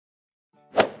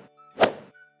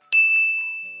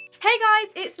Hey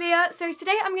guys, it's Leah. So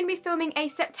today I'm going to be filming a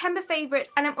September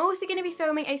favourites and I'm also going to be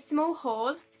filming a small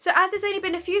haul. So as there's only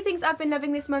been a few things I've been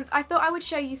loving this month, I thought I would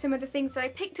show you some of the things that I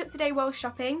picked up today while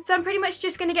shopping. So I'm pretty much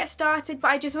just going to get started, but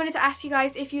I just wanted to ask you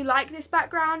guys if you like this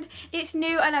background. It's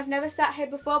new and I've never sat here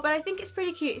before, but I think it's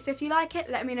pretty cute. So if you like it,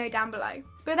 let me know down below.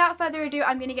 But without further ado,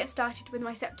 I'm going to get started with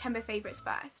my September favourites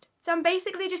first. So I'm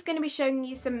basically just going to be showing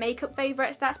you some makeup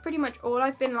favourites. That's pretty much all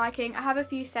I've been liking. I have a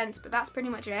few scents, but that's pretty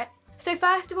much it. So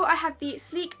first of all, I have the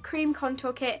Sleek Cream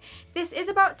Contour Kit. This is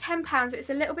about £10, so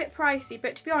it's a little bit pricey,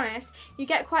 but to be honest, you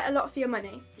get quite a lot for your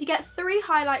money. You get 3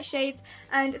 highlight shades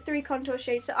and 3 contour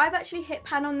shades. So I've actually hit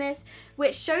pan on this,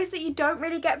 which shows that you don't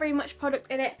really get very much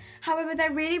product in it. However,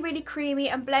 they're really creamy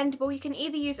and blendable. You can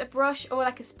either use a brush or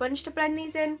like a sponge to blend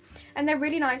these in, and they're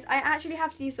really nice. I actually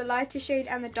have to use the lighter shade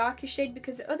and the darkest shade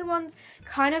because the other ones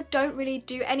kind of don't really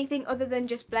do anything other than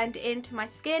just blend it into my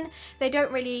skin. They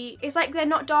don't really, it's like they're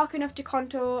not dark enough to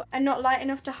contour and not light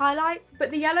enough to highlight,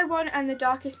 but the yellow one and the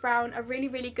darkest brown are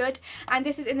really good, and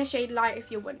this is in the shade light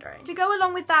if you're wondering. To go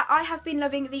along with that, I have been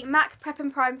loving the MAC Prep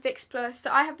and Prime Fix Plus.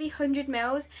 So I have the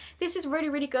 100ml. This is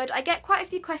really good. I get quite a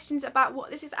few questions about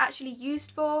what this is actually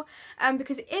used for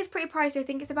because it is pretty pricey. I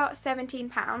think it's about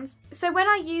 £17. So when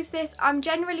I use this, I'm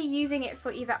generally using it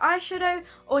for either eyeshadow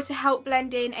or to help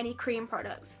blend in any cream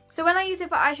products. So when I use it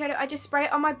for eyeshadow, I just spray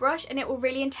it on my brush and it will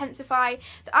really intensify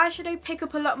the eyeshadow, pick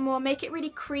up a lot more, make it really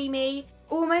creamy,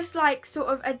 almost like sort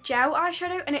of a gel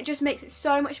eyeshadow, and it just makes it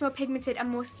so much more pigmented and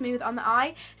more smooth on the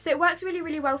eye. So it works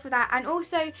really well for that. And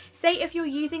also, say if you're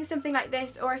using something like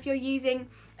this, or if you're using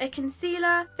a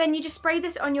concealer, then you just spray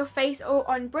this on your face or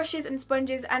on brushes and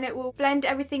sponges and it will blend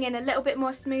everything in a little bit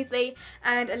more smoothly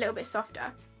and a little bit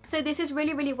softer. So this is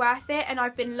really worth it, and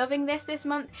I've been loving this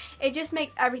month. It just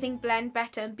makes everything blend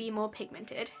better and be more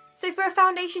pigmented. So for a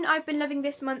foundation, I've been loving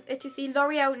this month to see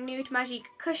L'Oreal Nude Magique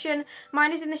Cushion.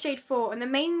 Mine is in the shade 4, and the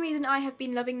main reason I have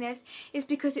been loving this is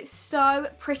because it's so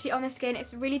pretty on the skin.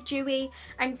 It's really dewy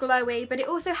and glowy, but it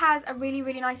also has a really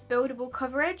nice buildable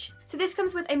coverage. So this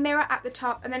comes with a mirror at the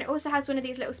top, and then it also has one of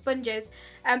these little sponges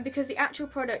because the actual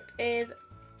product is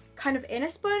kind of in a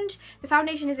sponge. The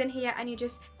foundation is in here and you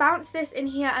just bounce this in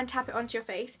here and tap it onto your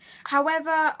face.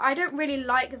 However, I don't really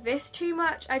like this too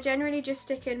much. I generally just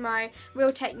stick in my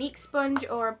Real Technique sponge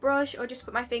or a brush, or just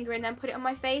put my finger in and then put it on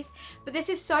my face. But this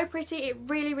is so pretty. It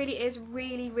really is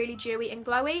really dewy and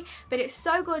glowy, but it's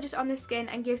so gorgeous on the skin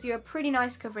and gives you a pretty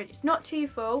nice coverage. It's not too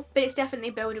full, but it's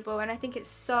definitely buildable, and I think it's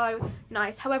so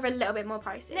nice. However, a little bit more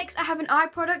pricey. Next, I have an eye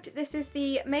product. This is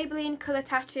the Maybelline Colour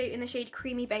Tattoo in the shade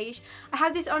Creamy Beige. I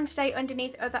have this on today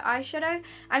underneath other eyeshadow,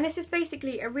 and this is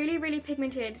basically a really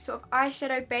pigmented sort of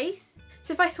eyeshadow base.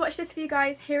 So if I swatch this for you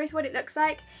guys, here is what it looks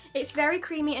like. It's very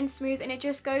creamy and smooth, and it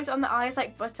just goes on the eyes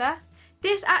like butter.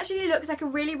 This actually looks like a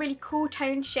really cool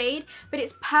toned shade, but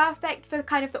it's perfect for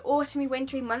kind of the autumny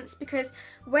wintry months, because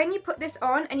when you put this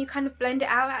on and you kind of blend it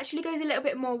out, it actually goes a little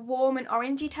bit more warm and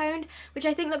orangey toned, which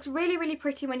I think looks really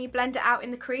pretty when you blend it out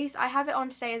in the crease. I have it on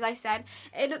today, as I said.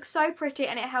 It looks so pretty,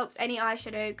 and it helps any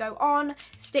eyeshadow go on,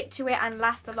 stick to it, and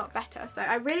last a lot better. So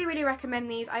I really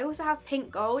recommend these. I also have Pink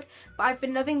Gold, but I've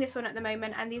been loving this one at the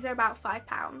moment, and these are about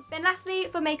 £5. Then lastly,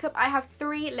 for makeup, I have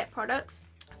 3 lip products.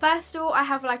 First of all, I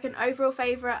have like an overall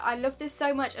favourite. I love this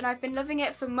so much, and I've been loving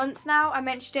it for months now. I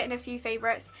mentioned it in a few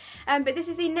favourites. But this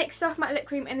is the NYX Soft Matte Lip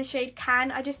Cream in the shade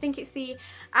Can. I just think it's the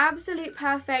absolute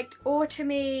perfect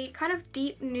autumny kind of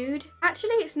deep nude.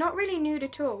 Actually, it's not really nude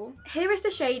at all. Here is the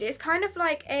shade. It's kind of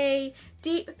like a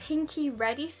deep pinky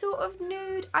reddy sort of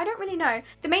nude. I don't really know.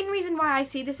 The main reason why I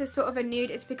see this as sort of a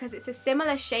nude is because it's a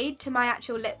similar shade to my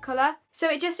actual lip colour. So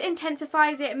it just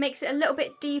intensifies it, makes it a little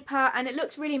bit deeper, and it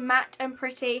looks really matte and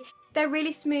pretty. They're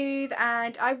really smooth,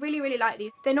 and I really like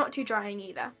these. They're not too drying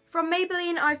either. From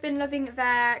Maybelline, I've been loving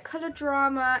their Colour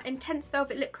Drama Intense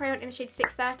Velvet Lip Crayon in the shade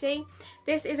 630.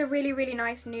 This is a really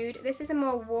nice nude. This is a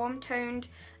more warm toned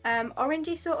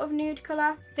orangey sort of nude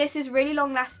colour. This is really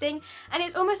long lasting, and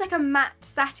it's almost like a matte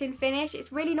satin finish.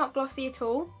 It's really not glossy at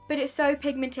all, but it's so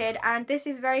pigmented, and this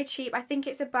is very cheap. I think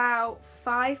it's about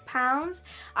 £5.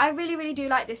 I really do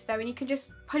like this though, and you can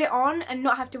just put it on and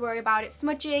not have to worry about it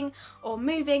smudging or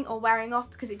moving or wearing off,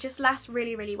 because it just lasts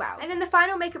really well. And then the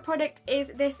final makeup product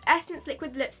is this Essence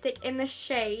Liquid Lipstick in the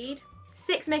shade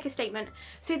 6 Make a Statement.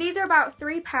 So these are about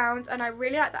 £3, and I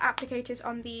really like the applicators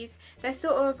on these. They're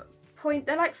sort of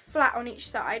they're like flat on each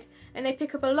side, and they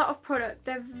pick up a lot of product.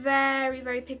 They're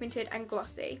very pigmented and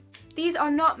glossy. These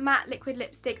are not matte liquid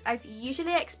lipsticks as you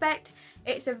usually expect.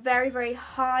 It's a very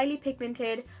highly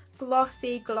pigmented,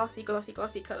 glossy, glossy, glossy,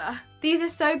 glossy colour. These are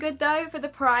so good though for the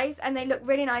price, and they look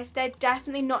really nice. They're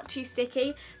definitely not too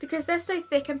sticky because they're so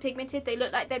thick and pigmented. They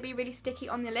look like they'd be really sticky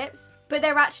on the lips, but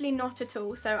they're actually not at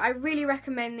all. So I really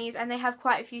recommend these, and they have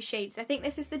quite a few shades. I think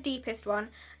this is the deepest one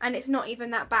and it's not even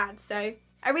that bad, so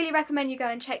I really recommend you go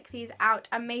and check these out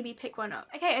and maybe pick one up.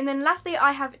 Okay, and then lastly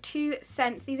I have two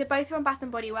scents. These are both from Bath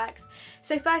 & Body Works.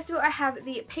 So first of all I have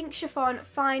the Pink Chiffon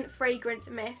Fine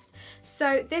Fragrance Mist.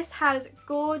 So this has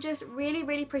gorgeous, really,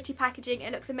 really pretty packaging.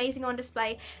 It looks amazing on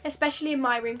display, especially in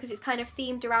my room because it's kind of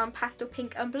themed around pastel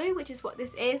pink and blue, which is what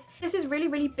this is. This is really,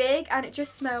 really big and it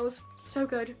just smells so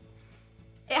good.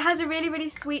 It has a really, really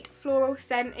sweet floral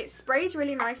scent. It sprays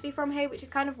really nicely from here, which is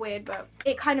kind of weird, but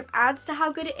it kind of adds to how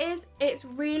good it is. It's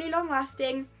really long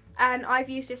lasting, and I've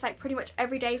used this like pretty much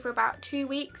every day for about 2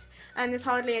 weeks, and there's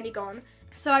hardly any gone.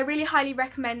 So I really highly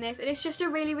recommend this, and it's just a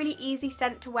really, really easy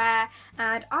scent to wear,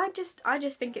 and I just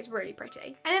think it's really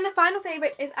pretty. And then the final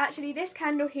favourite is actually this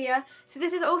candle here. So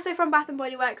this is also from Bath &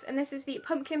 Body Works, and this is the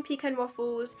Pumpkin Pecan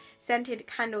Waffles scented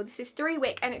candle. This is 3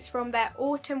 wick and it's from their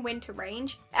autumn winter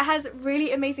range. It has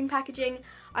really amazing packaging.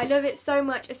 I love it so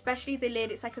much, especially the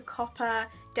lid. It's like a copper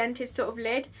dented sort of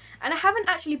lid, and I haven't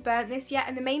actually burnt this yet,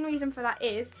 and the main reason for that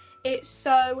is it's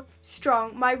so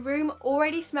strong. My room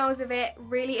already smells of it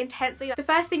really intensely. The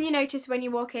first thing you notice when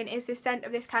you walk in is the scent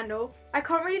of this candle. I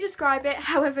can't really describe it,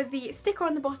 however the sticker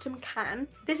on the bottom can.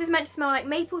 This is meant to smell like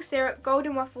maple syrup,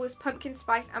 golden waffles, pumpkin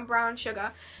spice and brown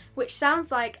sugar, which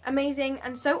sounds like amazing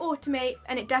and so autumny,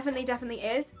 and it definitely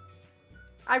is.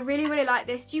 I really, really like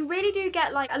this. You really do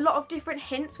get like a lot of different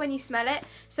hints when you smell it.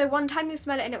 So one time you'll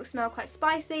smell it and it will smell quite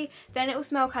spicy, then it will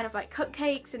smell kind of like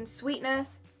cupcakes and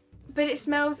sweetness. But it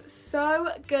smells so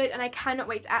good and I cannot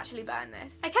wait to actually burn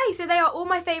this. Okay, so they are all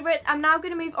my favourites. I'm now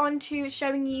going to move on to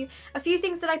showing you a few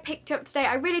things that I picked up today.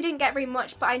 I really didn't get very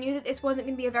much, but I knew that this wasn't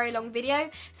going to be a very long video,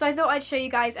 so I thought I'd show you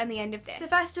guys at the end of this. So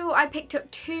first of all, I picked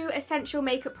up 2 essential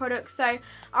makeup products. So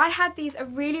I had these a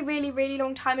really, really, really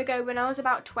long time ago when I was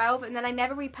about 12, and then I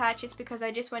never repurchased because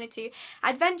I just wanted to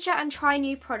adventure and try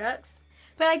new products.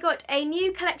 But I got a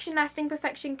new Collection Lasting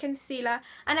Perfection concealer,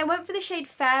 and I went for the shade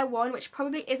Fair 1, which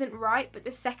probably isn't right, but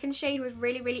the second shade was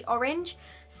really, really orange.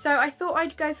 So I thought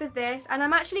I'd go for this, and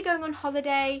I'm actually going on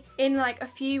holiday in like a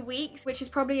few weeks, which is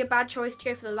probably a bad choice to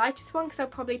go for the lightest one because I'll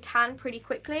probably tan pretty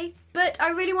quickly. But I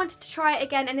really wanted to try it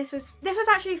again, and this was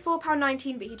actually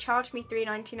 £4.19, but he charged me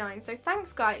 £3.99, so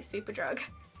thanks guys, Superdrug.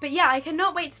 But yeah, I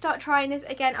cannot wait to start trying this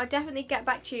again. I'll definitely get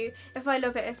back to you if I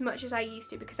love it as much as I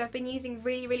used to, because I've been using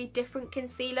really, really different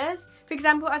concealers. For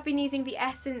example, I've been using the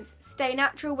Essence Stay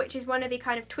Natural, which is one of the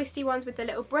kind of twisty ones with the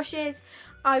little brushes.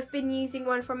 I've been using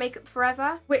one from Makeup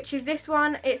Forever, which is this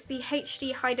one. It's the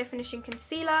HD High Definition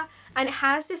Concealer, and it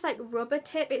has this like rubber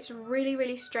tip. It's really,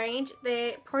 really strange.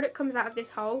 The product comes out of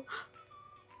this hole.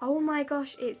 Oh my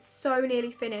gosh, it's so nearly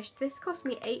finished. This cost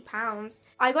me £8.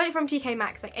 I got it from TK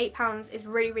Maxx. Like £8 is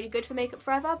really, really good for Makeup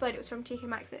Forever, but it was from TK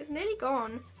Maxx and it's nearly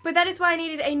gone. But that is why I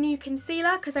needed a new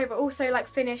concealer, because I've also like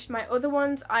finished my other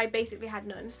ones. I basically had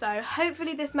none. So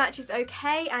hopefully this matches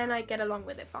okay and I get along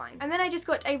with it fine. And then I just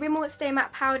got a Rimmel Stay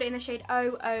Matte Powder in the shade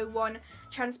 001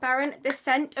 Transparent. The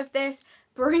scent of this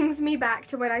brings me back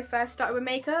to when I first started with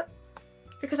makeup.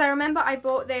 Because I remember I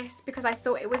bought this because I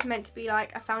thought it was meant to be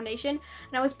like a foundation,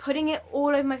 and I was putting it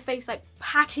all over my face, like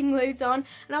packing loads on,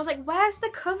 and I was like, where's the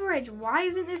coverage? Why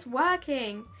isn't this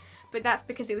working? But that's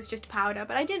because it was just powder,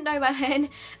 but I didn't know by then.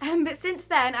 But since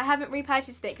then I haven't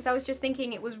repurchased it because I was just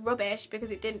thinking it was rubbish because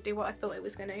it didn't do what I thought it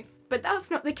was going to. But that's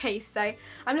not the case, so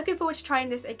I'm looking forward to trying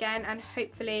this again, and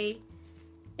hopefully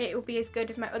it will be as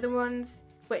good as my other ones,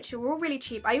 which are all really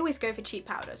cheap. I always go for cheap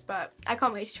powders, but I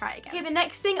can't wait to try it again. Okay, the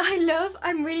next thing I love,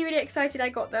 I'm really, really excited I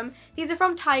got them. These are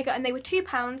from Tiger and they were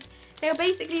 £2. They are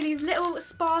basically these little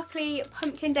sparkly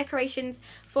pumpkin decorations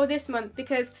for this month,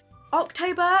 because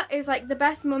October is like the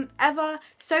best month ever.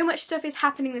 So much stuff is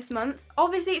happening this month.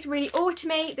 Obviously it's really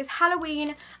autumny, there's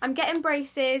Halloween, I'm getting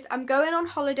braces, I'm going on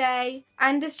holiday,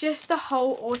 and it's just the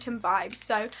whole autumn vibe.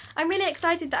 So I'm really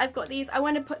excited that I've got these. I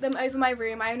want to put them over my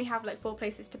room. I only have like 4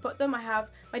 places to put them. I have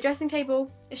my dressing table,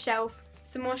 a shelf,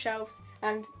 some more shelves,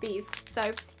 and these. So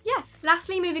yeah.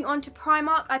 Lastly, moving on to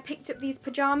Primark, I picked up these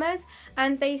pyjamas,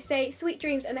 and they say sweet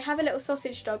dreams, and they have a little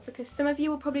sausage dog, because some of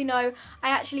you will probably know I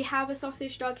actually have a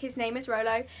sausage dog. His name is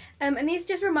Rolo, and these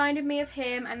just reminded me of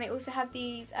him. And they also have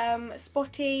these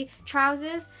spotty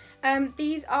trousers.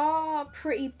 These are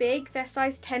pretty big. They're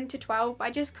size 10 to 12, but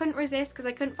I just couldn't resist because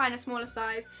I couldn't find a smaller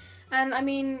size. And I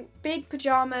mean, big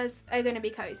pyjamas are going to be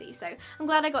cozy, so I'm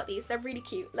glad I got these. They're really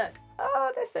cute. Look.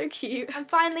 Oh, they're so cute. And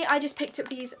finally, I just picked up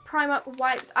these Primark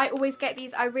wipes. I always get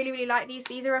these. I really, really like these.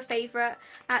 These are a favourite,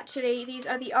 actually. These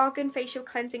are the Argan Facial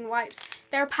Cleansing Wipes.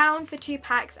 They're £1 for 2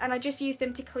 packs, and I just use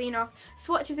them to clean off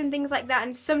swatches and things like that.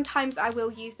 And sometimes I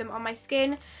will use them on my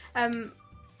skin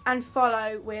and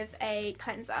follow with a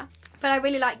cleanser. But I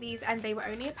really like these, and they were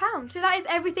only £1. So that is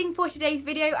everything for today's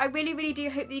video. I really, really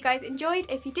do hope that you guys enjoyed.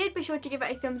 If you did, be sure to give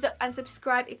it a thumbs up and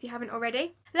subscribe if you haven't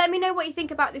already. Let me know what you think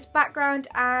about this background,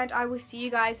 and I will see you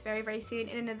guys very, very soon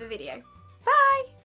in another video. Bye!